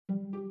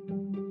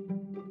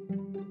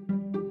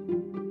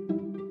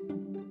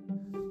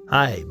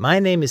Hi, my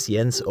name is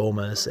Jens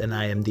Omas and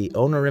I am the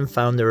owner and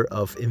founder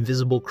of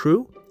Invisible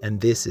Crew,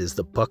 and this is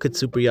the Pocket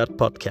Superyacht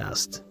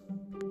Podcast.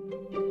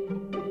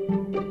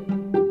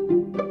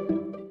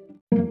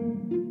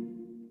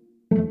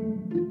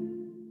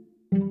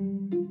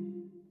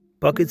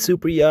 Pocket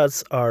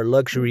superyachts are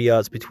luxury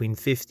yachts between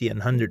 50 and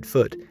 100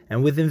 foot,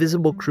 and with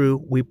Invisible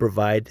Crew we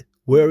provide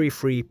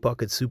worry-free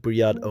pocket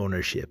superyacht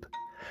ownership.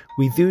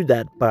 We do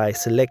that by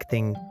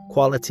selecting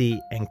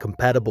quality and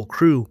compatible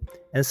crew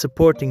and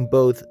supporting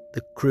both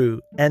the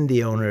crew and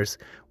the owners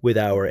with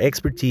our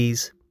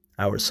expertise,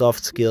 our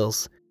soft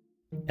skills,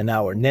 and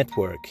our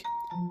network.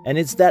 And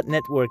it's that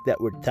network that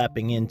we're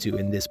tapping into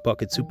in this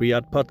Pocket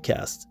Superyacht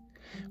podcast.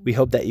 We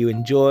hope that you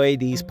enjoy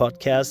these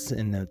podcasts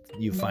and that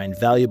you find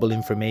valuable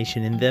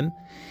information in them,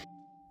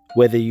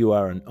 whether you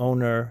are an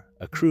owner,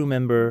 a crew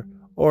member,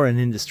 or an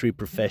industry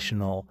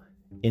professional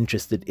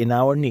interested in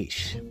our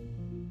niche.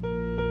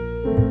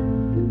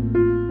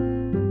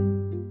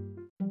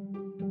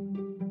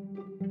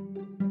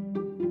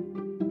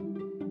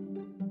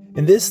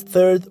 In this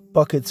third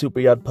Pocket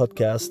Superyacht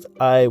podcast,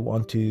 I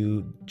want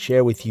to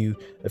share with you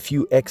a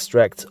few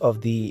extracts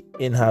of the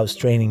in-house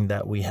training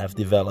that we have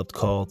developed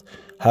called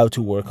How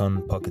to Work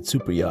on Pocket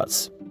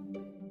Superyachts.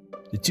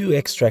 The two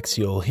extracts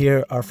you'll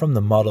hear are from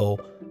the model,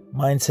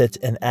 mindset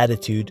and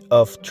attitude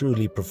of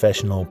truly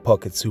professional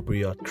Pocket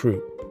Superyacht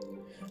crew.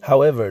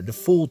 However, the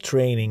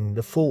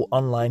full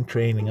online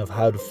training of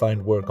how to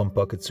find work on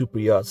Pocket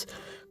Superyachts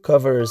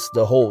covers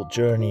the whole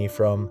journey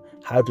from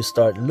how to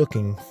start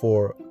looking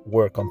for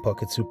work on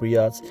Pocket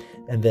Superyachts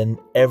and then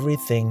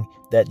everything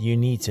that you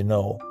need to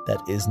know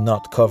that is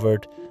not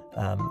covered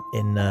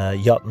in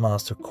Yacht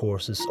Master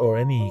courses or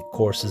any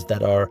courses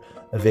that are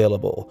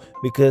available,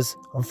 because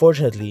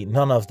unfortunately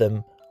none of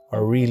them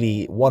are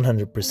really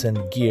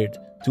 100% geared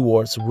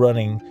towards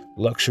running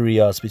luxury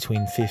yachts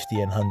between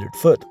 50 and 100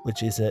 foot,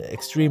 which is an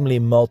extremely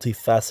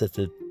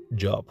multifaceted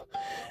job.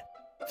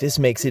 This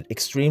makes it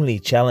extremely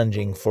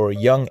challenging for a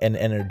young and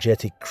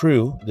energetic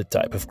crew, the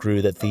type of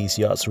crew that these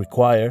yachts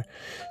require,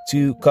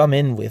 to come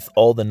in with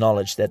all the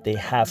knowledge that they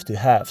have to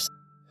have.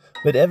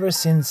 But ever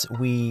since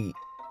we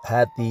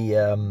had the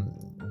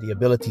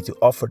ability to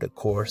offer the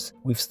course,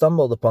 we've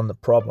stumbled upon the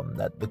problem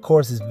that the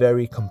course is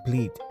very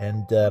complete,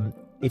 and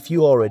if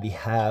you already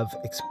have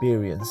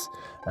experience,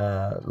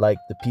 like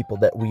the people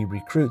that we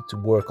recruit to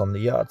work on the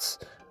yachts,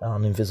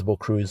 on Invisible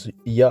Crew's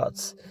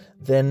yachts,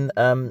 then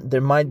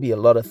there might be a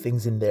lot of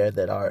things in there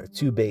that are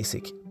too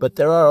basic. But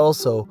there are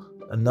also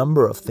a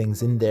number of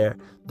things in there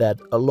that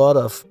a lot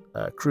of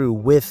crew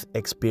with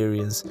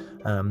experience,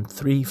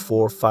 3,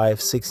 4,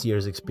 5, 6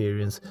 years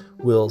experience,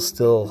 will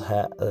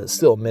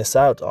still miss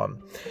out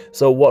on.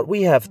 So what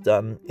we have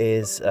done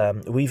is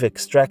we've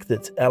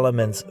extracted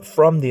elements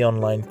from the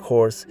online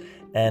course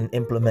and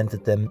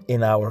implemented them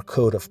in our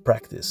code of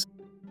practice.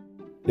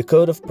 The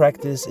code of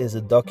practice is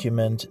a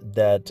document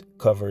that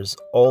covers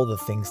all the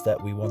things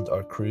that we want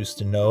our crews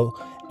to know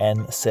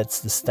and sets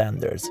the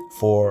standards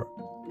for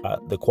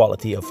the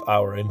quality of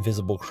our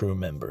Invisible Crew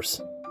members.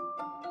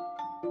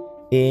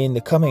 In the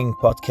coming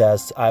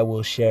podcasts, I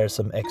will share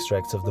some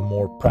extracts of the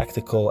more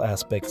practical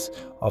aspects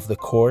of the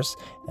course.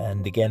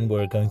 And again,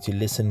 we're going to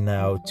listen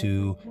now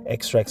to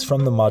extracts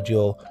from the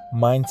module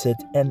Mindset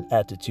and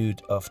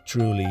Attitude of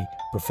Truly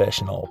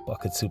Professional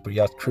Pocket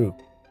Superyacht Crew.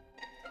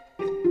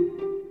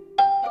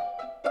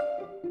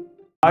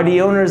 Are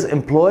the owners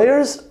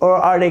employers or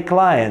are they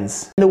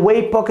clients? The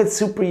way Pocket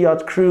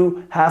Superyacht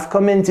Crew have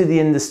come into the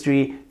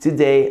industry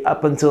today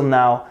up until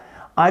now,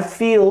 I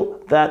feel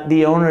that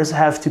the owners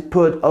have to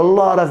put a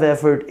lot of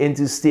effort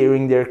into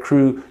steering their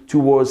crew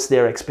towards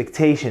their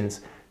expectations.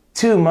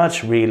 Too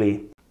much,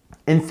 really.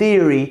 In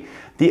theory,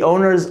 the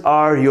owners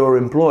are your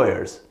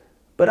employers,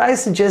 but I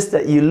suggest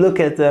that you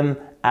look at them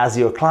as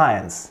your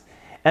clients.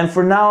 And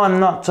for now, I'm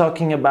not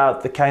talking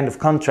about the kind of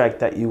contract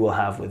that you will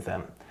have with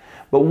them.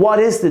 But what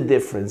is the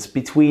difference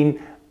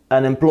between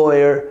an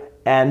employer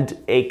and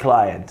a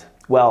client?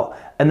 Well,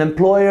 an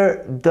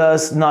employer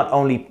does not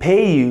only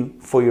pay you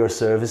for your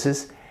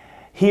services,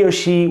 he or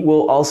she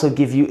will also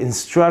give you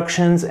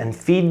instructions and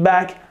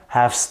feedback,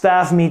 have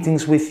staff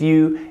meetings with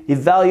you,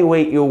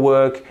 evaluate your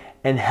work,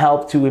 and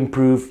help to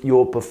improve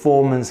your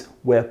performance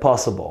where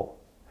possible.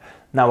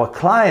 Now, a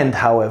client,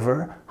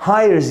 however,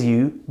 hires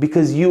you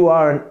because you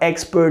are an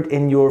expert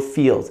in your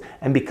field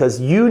and because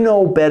you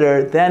know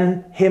better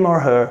than him or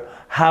her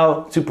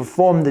how to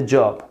perform the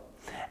job.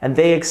 And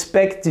they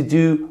expect to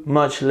do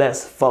much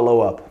less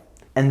follow-up.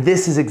 And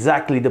this is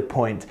exactly the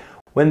point.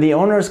 When the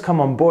owners come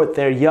on board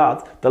their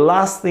yacht, the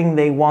last thing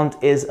they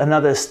want is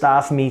another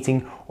staff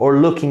meeting or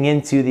looking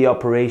into the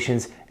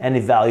operations and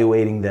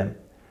evaluating them.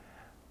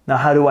 Now,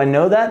 how do I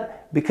know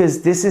that?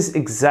 Because this is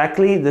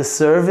exactly the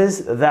service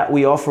that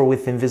we offer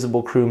with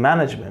Invisible Crew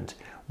Management.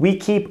 We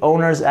keep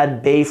owners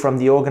at bay from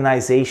the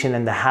organization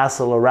and the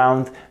hassle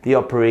around the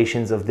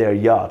operations of their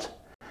yacht.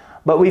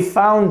 But we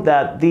found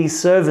that these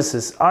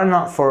services are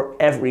not for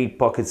every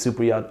Pocket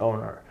Superyacht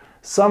owner.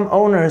 Some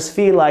owners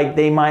feel like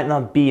they might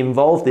not be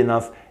involved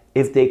enough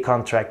if they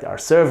contract our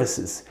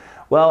services.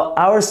 Well,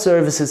 our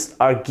services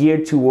are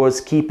geared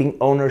towards keeping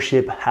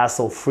ownership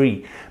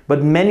hassle-free,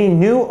 but many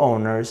new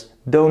owners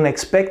don't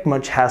expect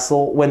much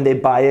hassle when they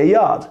buy a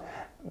yacht,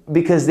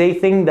 because they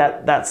think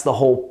that that's the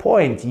whole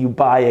point. You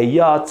buy a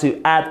yacht to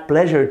add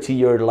pleasure to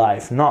your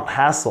life, not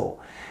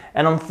hassle.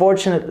 And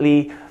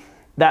unfortunately,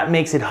 that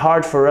makes it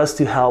hard for us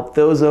to help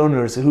those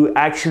owners who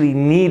actually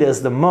need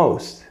us the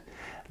most.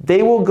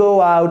 They will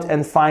go out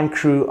and find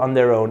crew on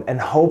their own,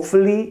 and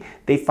hopefully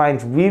they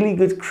find really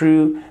good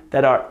crew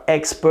that are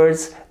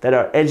experts, that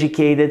are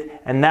educated,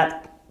 and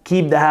that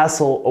keep the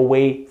hassle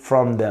away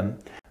from them.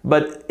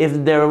 But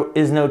if there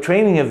is no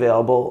training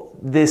available,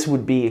 this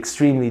would be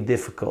extremely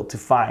difficult to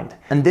find.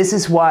 And this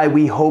is why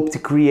we hope to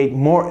create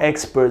more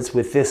experts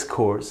with this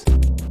course.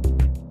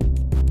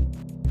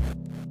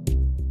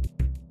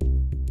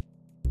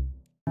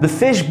 The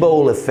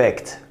fishbowl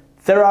effect.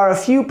 There are a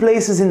few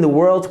places in the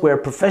world where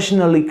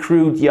professionally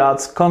crewed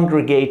yachts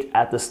congregate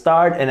at the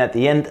start and at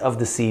the end of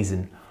the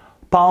season.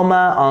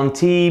 Palma,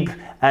 Antibes,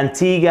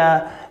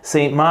 Antigua,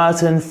 St.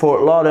 Martin,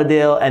 Fort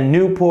Lauderdale and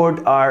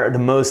Newport are the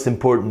most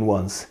important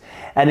ones.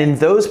 And in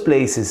those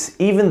places,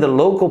 even the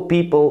local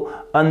people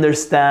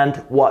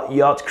understand what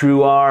yacht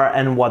crew are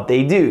and what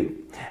they do.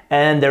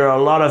 And there are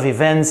a lot of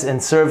events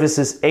and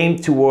services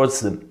aimed towards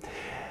them.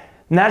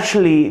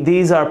 Naturally,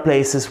 these are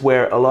places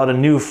where a lot of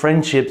new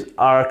friendships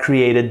are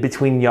created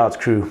between yacht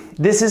crew.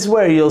 This is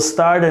where you'll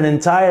start an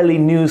entirely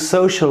new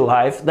social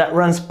life that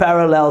runs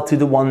parallel to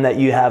the one that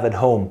you have at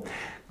home.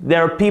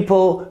 There are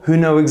people who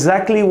know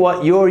exactly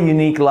what your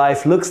unique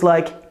life looks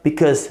like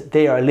because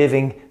they are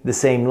living the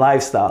same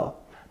lifestyle.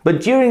 But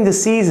during the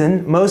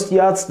season, most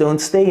yachts don't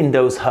stay in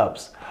those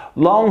hubs.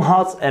 Long,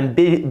 hot and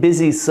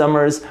busy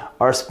summers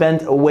are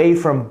spent away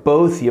from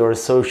both your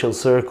social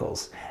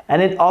circles,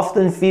 and it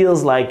often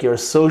feels like your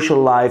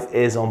social life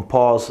is on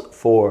pause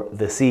for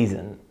the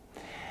season.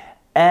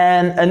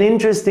 And an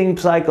interesting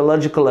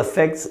psychological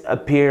effect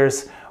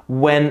appears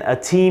when a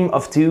team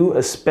of two,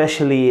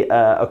 especially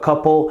a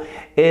couple,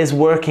 is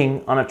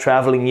working on a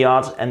traveling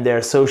yacht and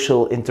their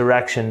social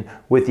interaction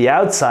with the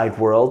outside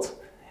world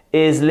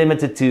is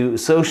limited to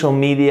social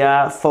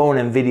media, phone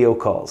and video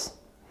calls.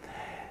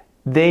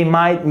 They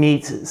might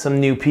meet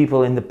some new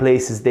people in the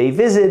places they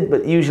visit,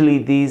 but usually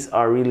these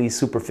are really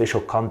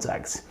superficial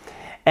contacts.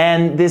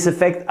 And this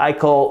effect I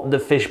call the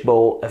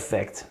fishbowl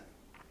effect.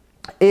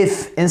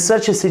 If in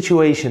such a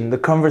situation the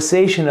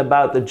conversation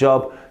about the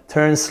job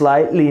turns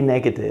slightly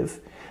negative,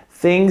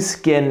 things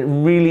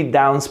can really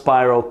down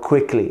spiral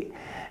quickly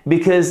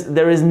because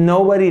there is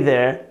nobody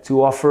there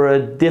to offer a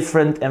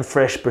different and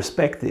fresh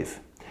perspective.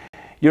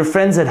 Your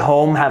friends at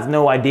home have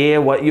no idea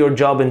what your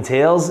job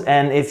entails,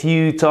 and if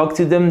you talk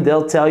to them,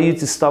 they'll tell you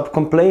to stop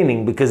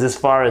complaining because as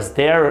far as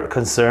they're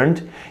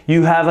concerned,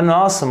 you have an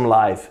awesome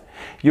life.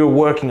 You're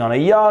working on a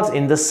yacht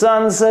in the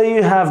sun, so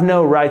you have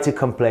no right to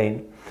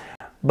complain.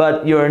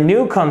 But your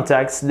new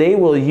contacts, they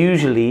will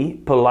usually,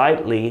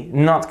 politely,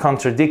 not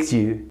contradict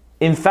you.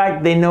 In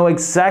fact, they know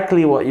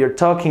exactly what you're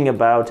talking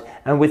about,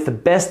 and with the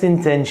best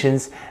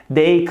intentions,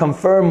 they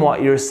confirm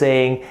what you're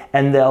saying,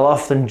 and they'll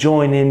often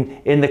join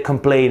in the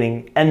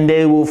complaining, and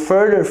they will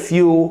further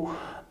fuel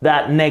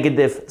that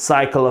negative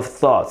cycle of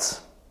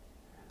thoughts.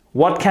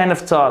 What kind of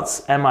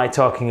thoughts am I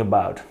talking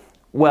about?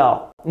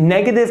 Well,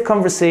 negative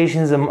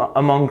conversations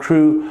among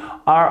crew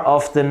are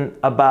often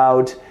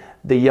about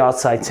the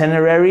yacht's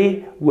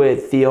itinerary,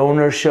 with the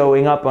owner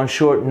showing up on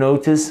short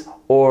notice,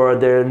 or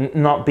there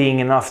not being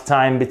enough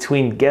time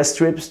between guest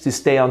trips to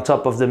stay on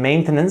top of the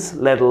maintenance,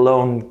 let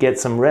alone get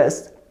some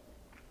rest.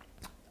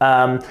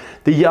 The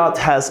yacht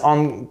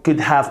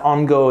could have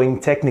ongoing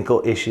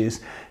technical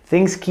issues.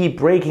 Things keep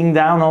breaking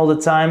down all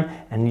the time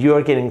and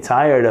you're getting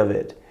tired of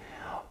it.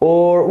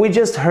 Or we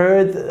just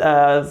heard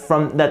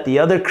that the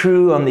other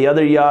crew on the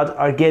other yacht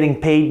are getting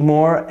paid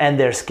more and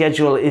their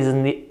schedule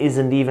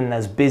isn't even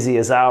as busy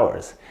as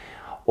ours.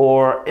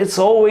 Or it's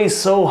always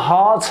so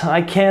hot,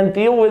 I can't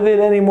deal with it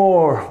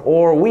anymore.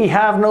 Or we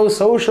have no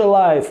social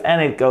life,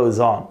 and it goes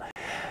on.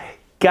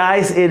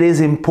 Guys, it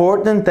is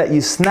important that you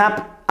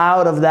snap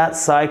out of that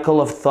cycle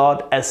of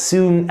thought as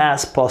soon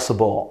as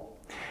possible.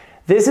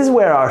 This is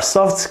where our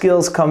soft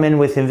skills come in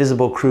with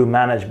Invisible Crew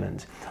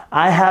Management.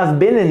 I have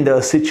been in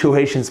those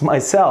situations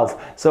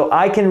myself, so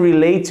I can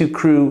relate to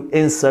crew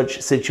in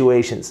such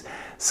situations.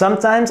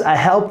 Sometimes I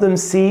help them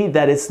see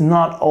that it's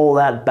not all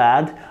that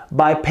bad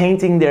by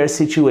painting their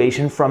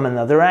situation from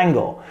another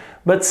angle.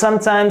 But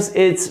sometimes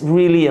it's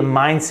really a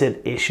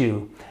mindset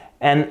issue,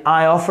 and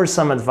I offer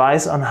some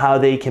advice on how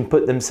they can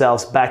put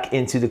themselves back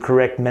into the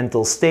correct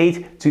mental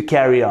state to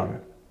carry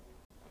on.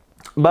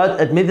 But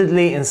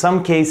admittedly, in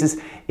some cases,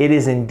 it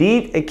is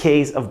indeed a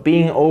case of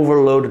being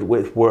overloaded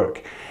with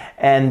work.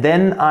 And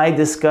then I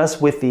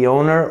discuss with the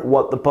owner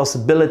what the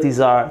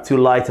possibilities are to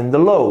lighten the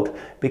load,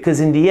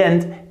 because in the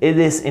end, it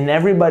is in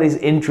everybody's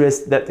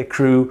interest that the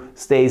crew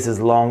stays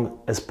as long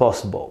as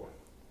possible.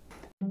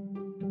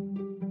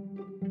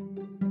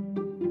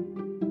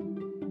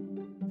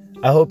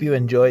 I hope you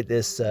enjoyed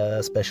this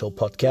special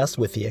podcast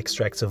with the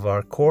extracts of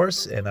our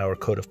course and our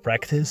code of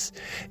practice.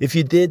 If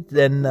you did,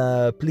 then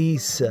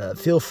please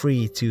feel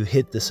free to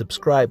hit the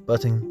subscribe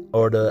button,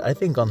 or I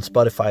think on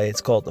Spotify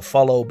it's called the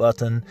follow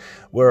button.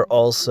 We're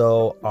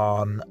also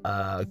on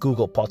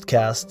Google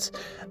Podcasts.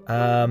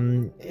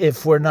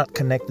 If we're not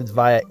connected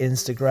via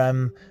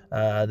Instagram,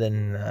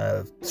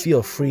 then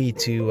feel free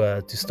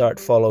to start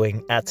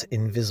following at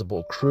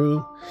Invisible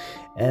Crew.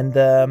 And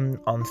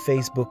on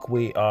Facebook,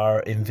 we are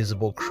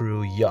Invisible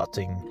Crew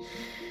Yachting.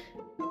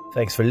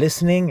 Thanks for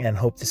listening, and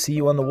hope to see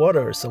you on the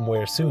water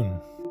somewhere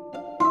soon.